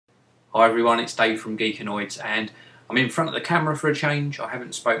Hi everyone, it's Dave from Geekanoids and I'm in front of the camera for a change. I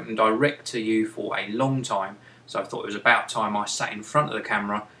haven't spoken direct to you for a long time, so I thought it was about time I sat in front of the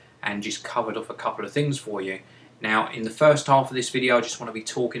camera and just covered off a couple of things for you. Now, in the first half of this video, I just want to be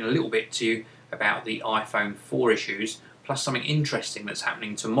talking a little bit to you about the iPhone 4 issues, plus something interesting that's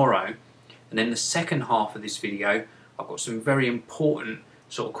happening tomorrow. And then the second half of this video, I've got some very important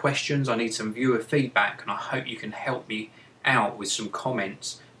sort of questions. I need some viewer feedback and I hope you can help me out with some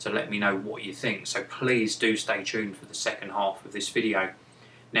comments to let me know what you think. So please do stay tuned for the second half of this video.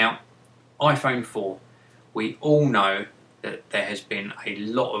 Now, iPhone 4, we all know that there has been a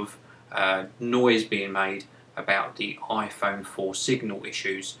lot of noise being made about the iPhone 4 signal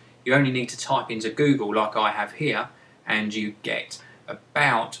issues. You only need to type into Google like I have here and you get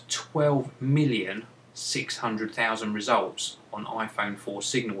about 12,600,000 results on iPhone 4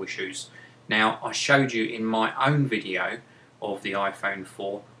 signal issues. Now, I showed you in my own video of the iPhone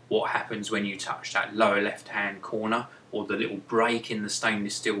 4 what happens when you touch that lower left hand corner or the little break in the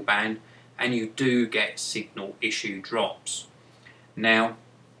stainless steel band, and you do get signal issue drops. Now,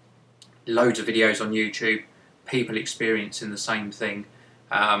 loads of videos on YouTube, people experiencing the same thing,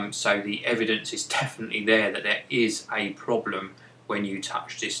 so the evidence is definitely there that there is a problem when you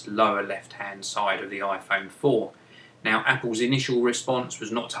touch this lower left hand side of the iPhone 4. Now, Apple's initial response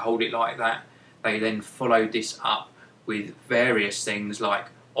was not to hold it like that. They then followed this up with various things like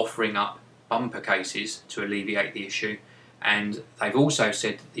offering up bumper cases to alleviate the issue, and they've also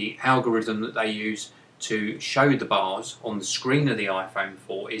said that the algorithm that they use to show the bars on the screen of the iPhone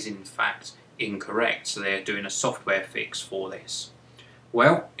 4 is in fact incorrect, so they're doing a software fix for this.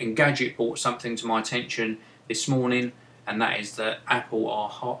 Well, Engadget brought something to my attention this morning, and that is that Apple are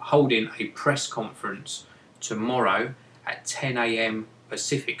holding a press conference tomorrow at 10 AM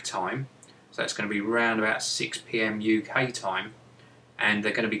Pacific time, so that's going to be around about 6 PM UK time, and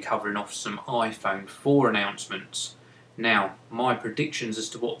they're going to be covering off some iPhone 4 announcements. Now, my predictions as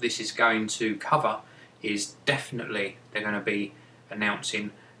to what this is going to cover is definitely they're going to be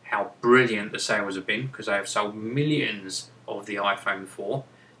announcing how brilliant the sales have been, because they have sold millions of the iPhone 4.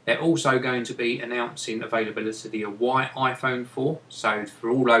 They're also going to be announcing availability of the white iPhone 4, so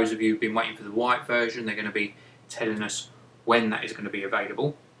for all those of you who've been waiting for the white version, they're going to be telling us when that is going to be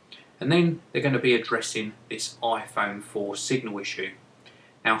available. And then they're going to be addressing this iPhone 4 signal issue.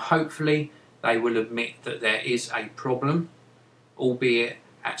 Now, hopefully they will admit that there is a problem, albeit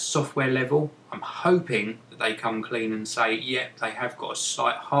at software level. I'm hoping that they come clean and say, yep, they have got a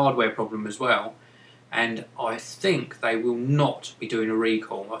slight hardware problem as well, and I think they will not be doing a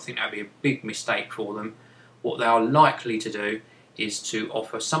recall. I think that would be a big mistake for them. What they are likely to do is to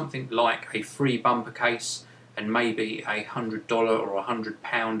offer something like a free bumper case and maybe $100 or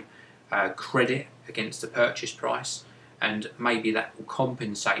 £100 credit against the purchase price, and maybe that will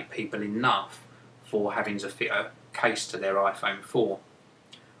compensate people enough for having to fit a case to their iPhone 4.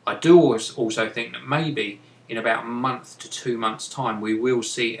 I do also think that maybe in about a month to 2 months time we will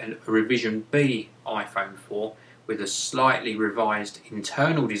see a revision B iPhone 4 with a slightly revised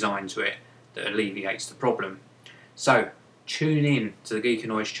internal design to it that alleviates the problem. So tune in to the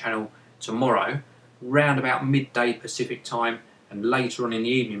Geekanoids channel tomorrow round about midday Pacific time, and later on in the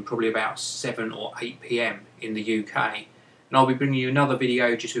evening, probably about 7 or 8 PM in the UK. And I'll be bringing you another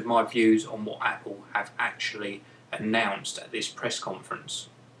video just with my views on what Apple have actually announced at this press conference.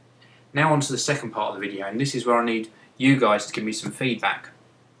 Now on to the second part of the video, and this is where I need you guys to give me some feedback.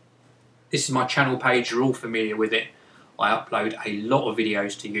 This is my channel page, you're all familiar with it. I upload a lot of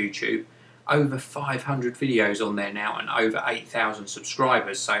videos to YouTube, over 500 videos on there now and over 8,000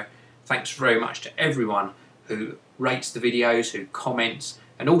 subscribers, so thanks very much to everyone who rates the videos, who comments,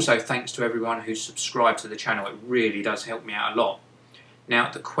 and also thanks to everyone who subscribed to the channel. It really does help me out a lot. Now,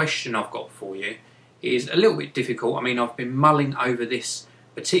 the question I've got for you is a little bit difficult. I mean, I've been mulling over this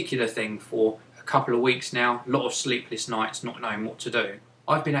particular thing for a couple of weeks now, a lot of sleepless nights not knowing what to do.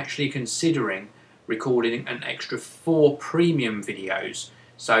 I've been actually considering recording an extra 4 premium videos,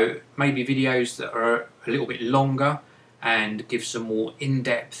 so maybe videos that are a little bit longer and give some more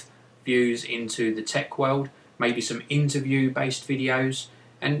in-depth views into the tech world, maybe some interview based videos,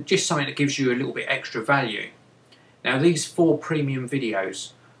 and just something that gives you a little bit extra value. Now, these 4 premium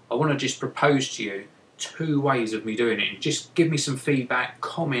videos, I want to just propose to you 2 ways of me doing it, and just give me some feedback,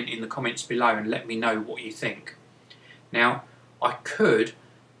 comment in the comments below and let me know what you think. Now, I could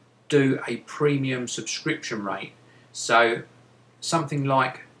do a premium subscription rate, so something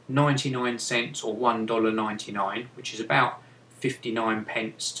like 99 cents or $1.99, which is about 59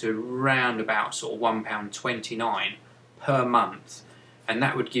 pence to round about sort of £1.29 per month, and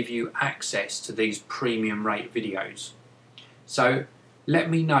that would give you access to these premium rate videos. So Let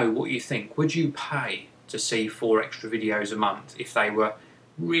me know what you think. Would you pay to see 4 extra videos a month if they were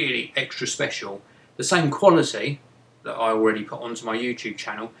really extra special? The same quality that I already put onto my YouTube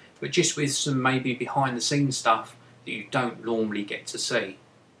channel, but just with some maybe behind the scenes stuff that you don't normally get to see.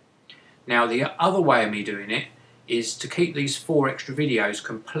 Now the other way of me doing it is to keep these 4 extra videos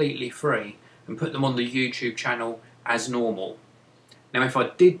completely free and put them on the YouTube channel as normal. Now if I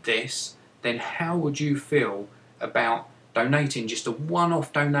did this, then how would you feel about donating just a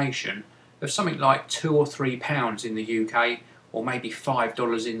one-off donation of something like £2 or £3 in the UK, or maybe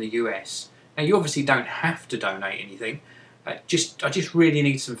 $5 in the US? Now you obviously don't have to donate anything, I just really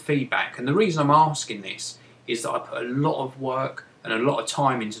need some feedback, and the reason I'm asking this is that I put a lot of work and a lot of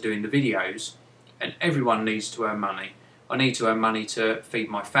time into doing the videos, and everyone needs to earn money. I need to earn money to feed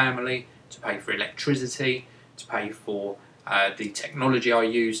my family, to pay for electricity, to pay for the technology I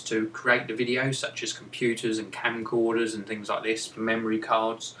use to create the videos, such as computers and camcorders and things like this, for memory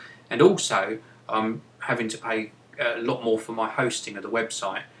cards, and also I'm having to pay a lot more for my hosting of the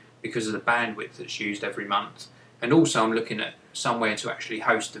website because of the bandwidth that's used every month, and also I'm looking at somewhere to actually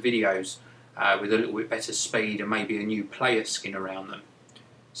host the videos with a little bit better speed and maybe a new player skin around them.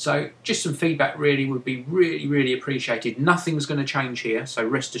 So just some feedback really would be really appreciated. Nothing's going to change here, so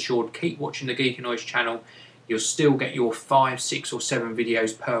rest assured, keep watching the Geekanoids channel. You'll still get your 5, 6 or 7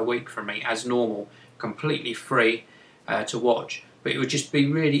 videos per week from me as normal, completely free to watch. But it would just be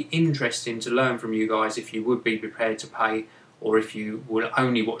really interesting to learn from you guys if you would be prepared to pay, or if you will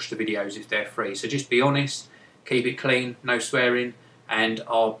only watch the videos if they're free. So just be honest, keep it clean, no swearing, and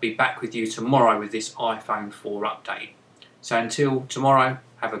I'll be back with you tomorrow with this iPhone 4 update. So until tomorrow,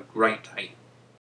 have a great day.